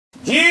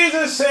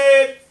Jesus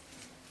said,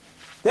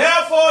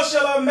 therefore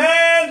shall a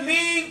man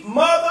leave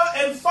mother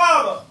and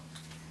father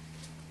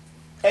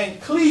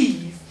and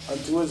cleave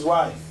unto his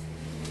wife.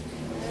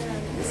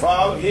 You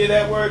follow? Hear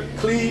that word,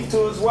 cleave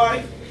to his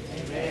wife?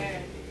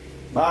 Amen.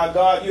 My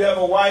God, you have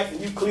a wife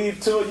and you cleave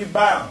to her, you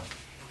bound.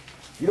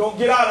 You don't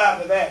get out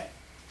after that.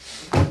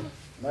 Am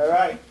I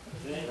right?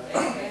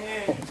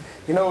 Amen.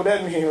 You know what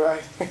that means,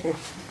 right?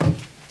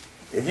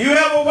 If you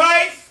have a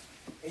wife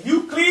and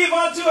you cleave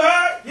unto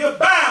her, you're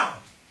bound.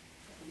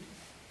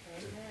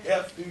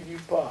 Death do you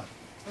part.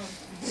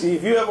 See,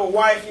 if you have a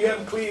wife you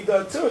haven't cleaved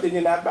unto her, then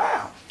you're not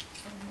bound.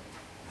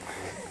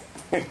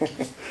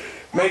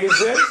 Making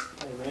sense?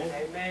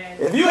 Amen.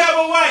 If you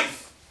have a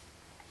wife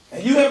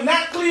and you have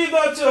not cleaved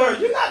unto her,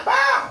 you're not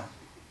bound.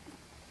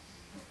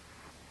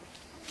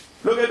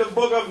 Look at the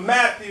book of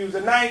Mathis,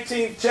 the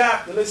 19th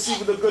chapter. Let's see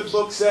what the good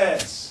book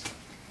says.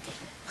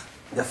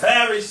 The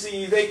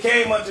Pharisees, they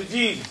came unto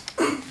Jesus.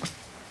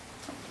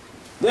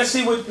 Let's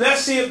see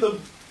if the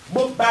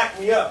book back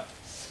me up.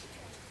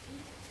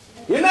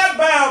 You're not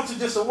bound to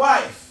just a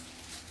wife.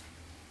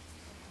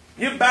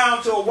 You're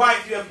bound to a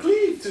wife you have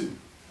cleaved to.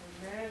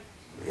 Amen.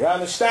 You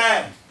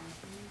understand?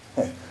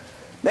 Ain't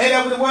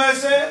that what the word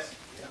says?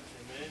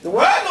 The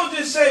word don't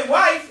just say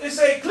wife, it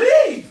say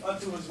cleave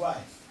unto his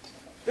wife.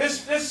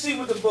 Let's see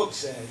what the book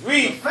says.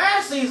 Read. The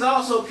Pharisees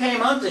also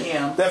came unto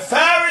him. The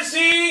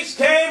Pharisees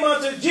came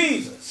unto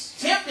Jesus.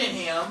 Tempting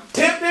him.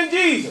 Tempting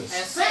Jesus.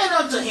 And said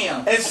unto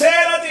him. And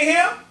said unto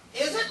him.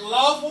 Is it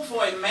lawful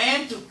for a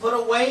man to put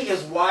away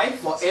his wife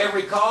for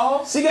every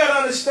cause? See, you got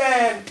to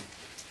understand,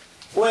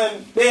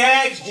 when they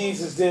asked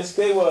Jesus this,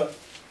 they were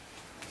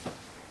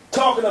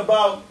talking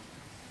about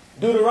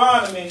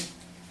Deuteronomy,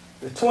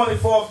 the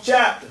 24th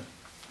chapter.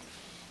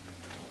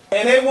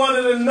 And they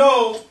wanted to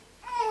know,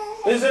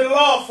 is it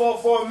lawful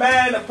for a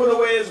man to put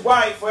away his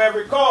wife for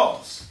every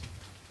cause?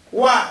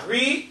 Why?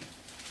 Read.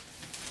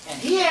 And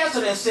he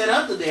answered and said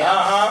unto them,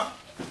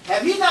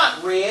 Have ye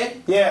not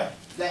read? Yeah.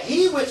 That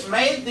he which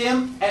made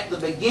them at the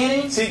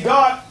beginning. See,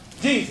 God,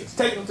 Jesus,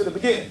 taking them to the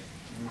beginning.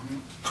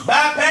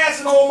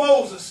 Bypassing old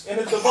Moses in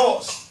his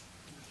divorce.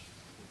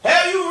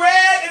 Have you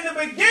read in the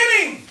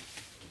beginning?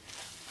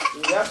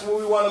 See, that's what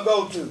we want to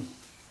go to.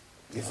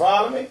 You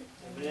follow me?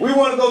 Amen. We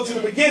want to go to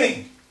the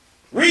beginning.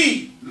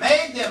 Read.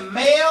 Made them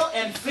male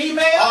and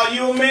female. Are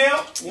you a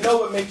male? You know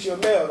what makes you a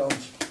male, don't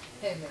you?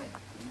 Amen.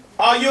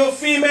 Are you a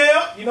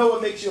female? You know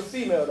what makes you a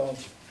female, don't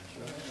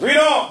you? Read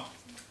on.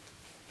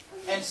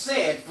 And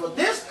said, for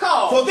this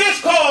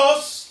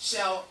cause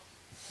shall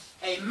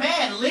a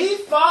man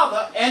leave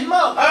father and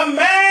mother. A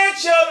man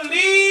shall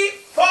leave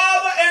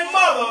father and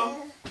mother.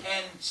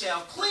 And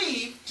shall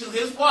cleave to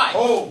his wife.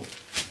 Oh,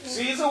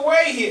 see, there's a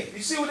way here.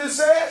 You see what it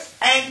says?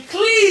 And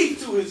cleave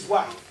to his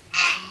wife.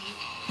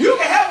 You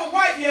can have a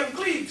wife you haven't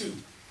cleaved to.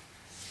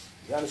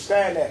 You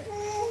understand that?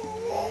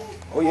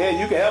 Oh yeah,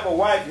 you can have a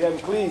wife you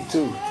haven't cleaved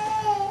to.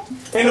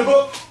 In the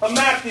book of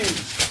Matthew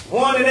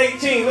 1 and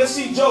 18, let's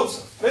see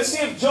Joseph. Let's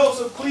see if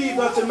Joseph cleaved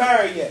unto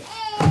Mary yet.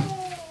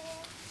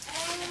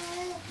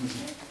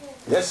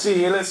 Let's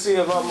see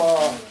if I'm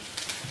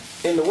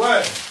in the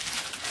Word.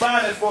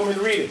 Find it for me to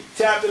read it.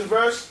 Chapter and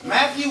verse.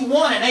 Matthew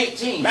 1 and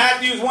 18.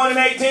 Matthew 1 and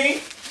 18.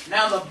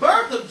 Now the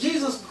birth of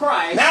Jesus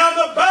Christ.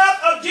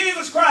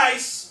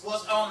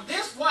 Was on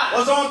this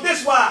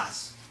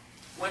wise.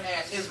 When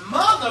as his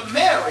mother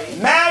Mary.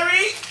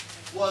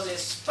 Was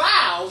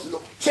espoused.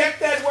 Check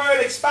that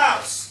word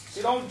espouse.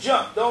 See, don't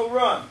jump, don't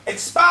run.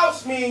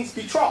 Espouse means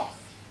betrothed.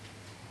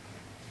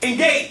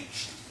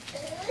 Engaged.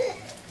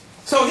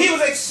 So he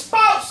was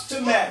espoused to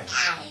Mary.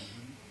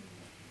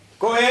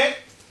 Go ahead.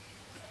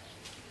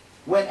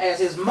 When as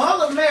his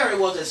mother Mary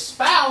was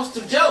espoused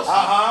to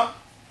Joseph.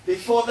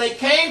 Before they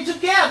came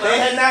together. They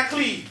had not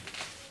cleaved.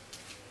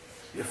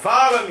 You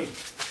follow me?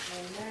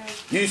 Amen.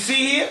 You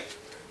see here?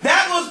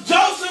 That was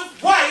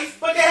Joseph's wife,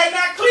 but they had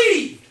not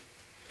cleaved.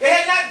 They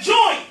had not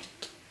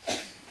joined.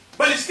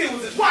 But it still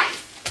was his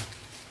wife.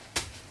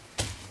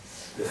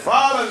 You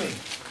follow me?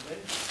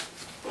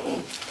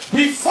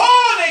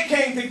 Before they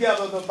came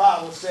together, the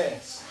Bible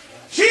says,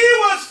 she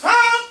was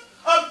found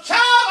a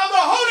child of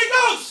the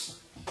Holy Ghost.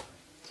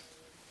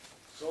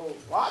 So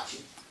watch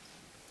it.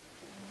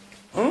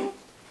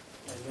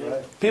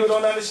 People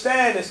don't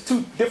understand there's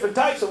two different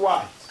types of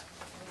wives.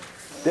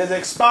 There's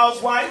an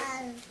espoused wife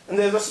and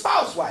there's a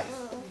spouse wife.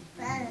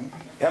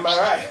 Am I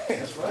right?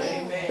 That's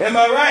right. Am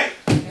I right?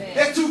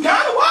 There's two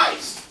kinds of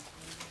wives.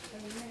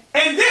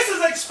 And this is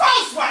an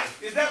espoused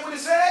wife. Is that what it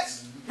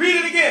says? Read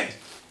it again.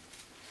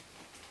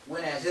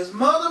 When as his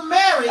mother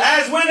Mary.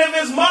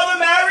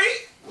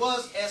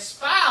 Was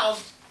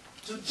espoused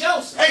to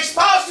Joseph.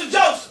 Espoused to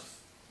Joseph.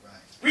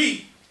 Right.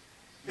 Read.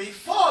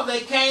 Before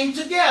they came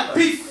together.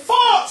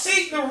 Before,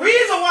 see, the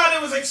reason why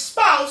they was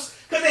espoused,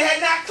 because they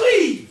had not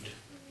cleaved.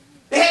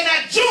 They had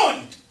not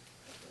joined.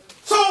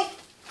 So,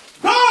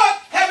 God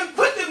haven't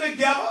put them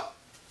together,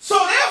 so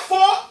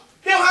therefore,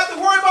 they don't have to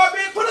worry about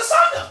being put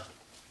asunder.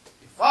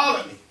 You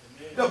follow me?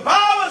 The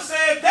Bible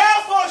said,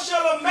 therefore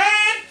shall a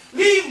man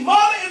leave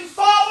mother and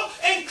father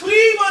and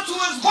cleave unto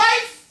his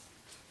wife,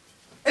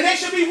 and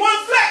be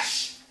one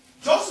flesh.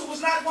 Joseph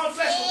was not one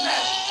flesh with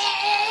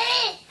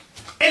Mary.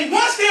 And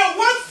once they are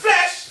one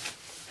flesh,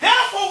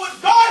 therefore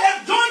what God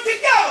has joined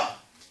together,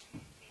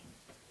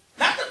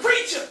 not the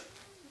preacher,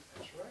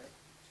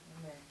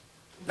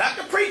 not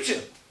the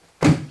preacher,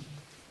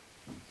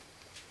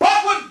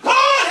 but what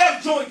God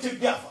has joined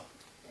together.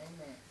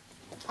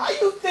 How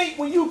you think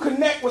when you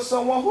connect with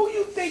someone, who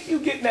you think you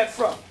getting that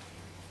from?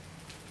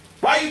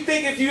 Why you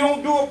think if you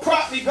don't do it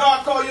properly,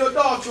 God call you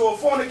adulterer or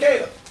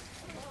fornicator?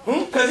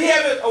 Because he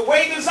has a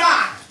way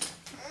designed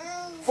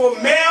for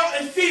male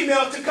and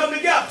female to come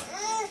together.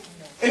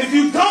 And if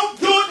you don't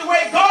do it the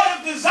way God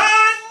has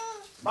designed,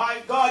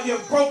 my God,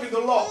 you've broken the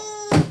law.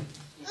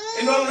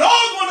 And the Lord's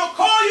going to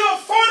call you a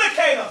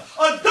fornicator,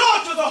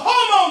 adulterer, a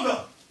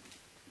homeowner.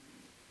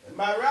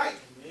 Am I right?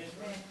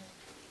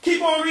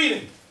 Keep on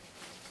reading.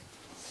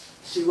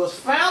 She was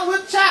found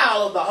with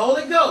child of the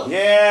Holy Ghost.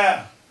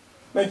 Yeah.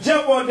 Man,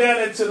 jump on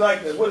down into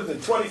like the, what is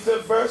it,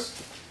 25th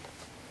verse?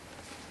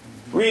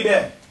 Read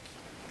that.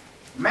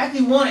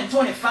 Matthew 1 and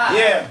 25.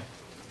 Yeah.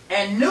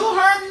 And knew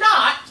her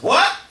not.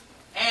 What?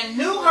 And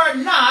knew her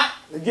not.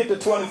 Get the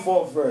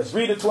 24th verse.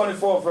 Read the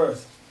 24th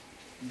verse.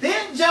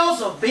 Then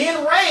Joseph,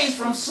 being raised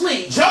from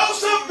sleep.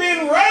 Joseph,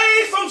 being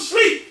raised from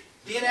sleep.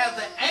 Did as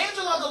the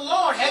angel of the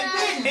Lord had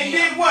bidden him. And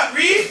did what?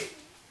 Read.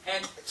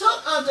 And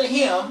took unto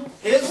him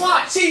his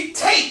wife. See,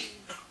 take.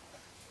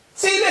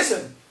 See,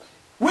 listen.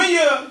 When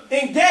you're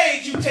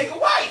engaged, you take a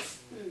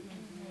wife.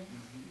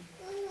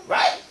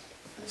 Right?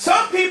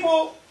 Some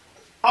people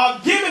are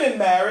given in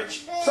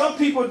marriage. Some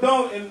people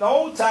don't. In the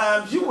old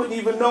times, you wouldn't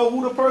even know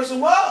who the person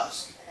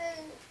was.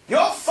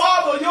 Your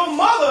father or your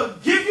mother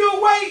give you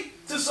away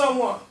to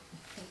someone.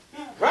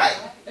 Right?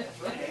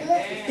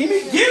 You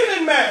be given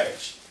in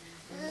marriage.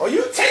 Or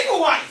you take a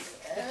wife.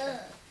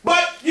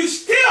 But you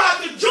still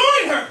have to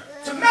join her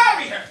to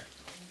marry her.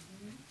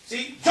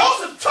 See,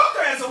 Joseph took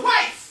her as a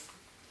wife,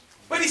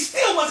 but he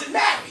still wasn't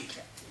married.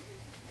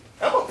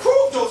 I'm going to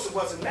prove Joseph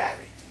wasn't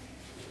married.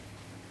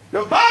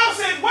 The Bible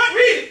said, what?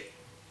 Read it.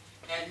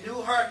 And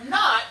knew her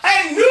not.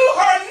 And knew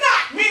her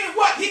not. Meaning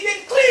what? He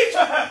didn't cleave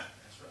to her.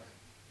 That's right.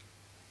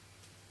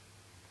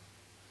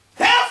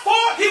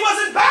 Therefore, he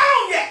wasn't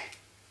bound yet.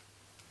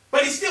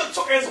 But he still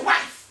took her as a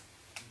wife.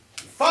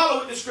 Follow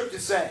what the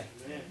scripture's saying.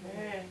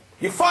 Amen.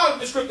 You follow what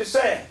the scripture's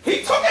saying.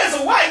 He took her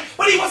as a wife,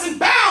 but he wasn't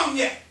bound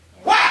yet.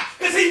 Why?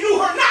 Because he knew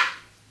her not.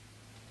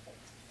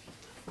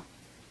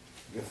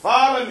 You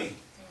follow me?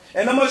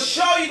 And I'm going to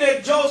show you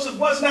that Joseph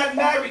was not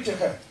married to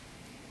her.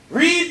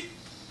 Read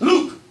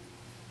Luke.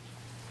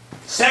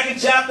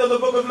 2nd chapter of the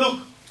book of Luke.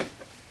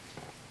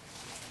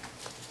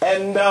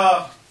 And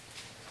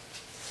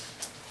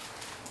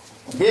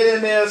get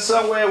in there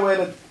somewhere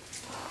where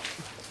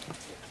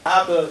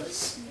after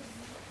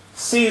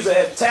Caesar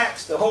had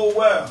taxed the whole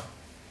world.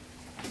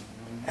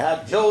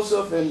 How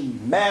Joseph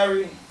and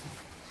Mary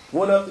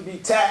went up to be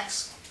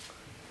taxed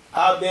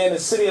out there in the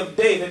city of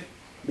David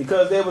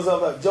because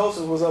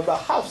Joseph was of the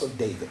house of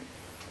David.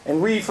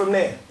 And read from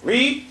there.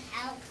 Read.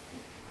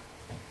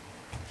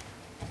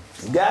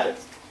 You got it?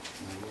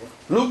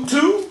 Luke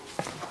 2,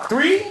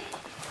 3.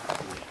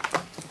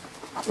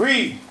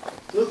 Read.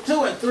 Luke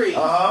 2 and 3.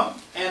 Uh-huh.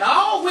 And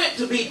all went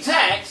to be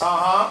taxed.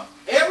 Uh-huh.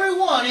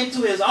 Everyone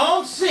into his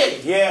own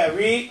city. Yeah,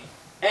 read.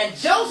 And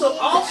Joseph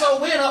also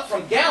went up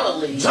from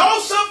Galilee.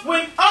 Joseph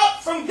went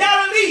up from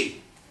Galilee.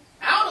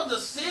 Out of the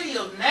city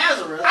of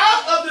Nazareth.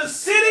 Out of the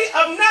city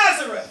of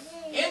Nazareth.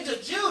 Into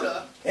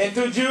Judah.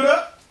 Into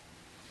Judah.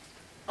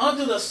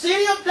 Unto the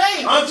city of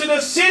David. Unto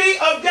the city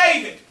of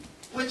David.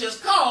 Which is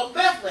called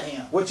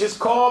Bethlehem. Which is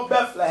called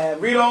Bethlehem.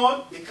 Read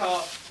on.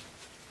 Because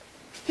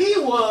he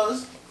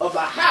was of the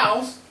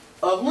house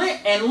of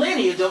and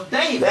lineage of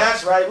David.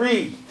 That's right.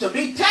 Read. To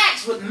be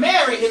taxed with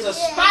Mary, his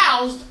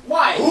espoused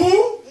wife.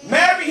 Who?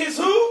 Mary his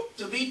who?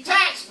 To be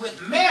taxed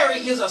with Mary,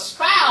 his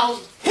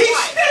espoused He's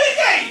wife. still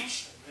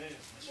engaged.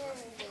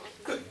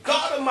 Good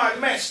God Almighty,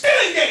 man,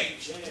 still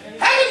engaged. Haven't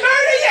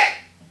married her yet.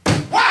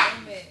 Why?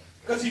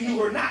 Because he knew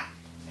her not.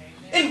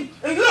 And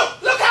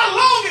look how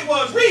long it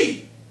was.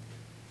 Read.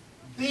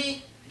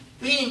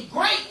 Being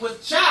great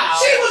with child.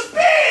 She was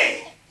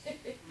big.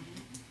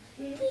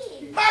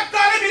 My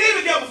God, they've been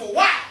together for a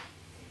while.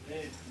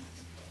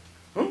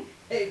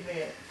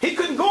 Amen. He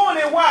couldn't go in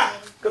there. Why?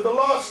 Because the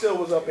Lord still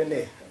was up in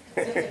there.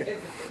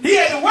 He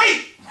had to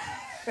wait.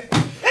 Am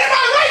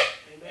I right?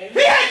 Amen.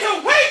 He had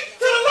to wait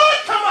till the Lord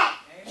come up.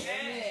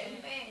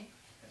 Amen.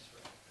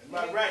 Am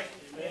I right?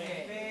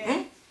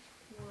 Amen.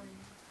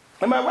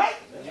 Am I right?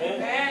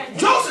 Amen.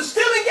 Joseph's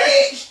still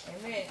engaged.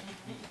 Amen.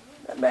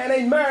 That man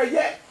ain't married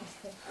yet.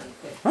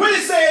 What did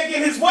it say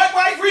again? His what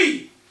wife?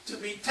 Read. To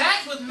be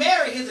taxed with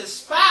Mary, his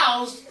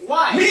espoused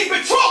wife. Mean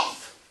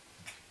betrothed.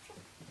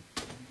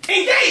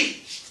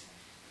 Engaged.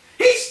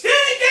 He's still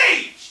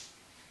engaged.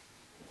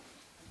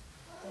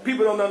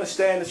 People don't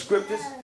understand the scriptures.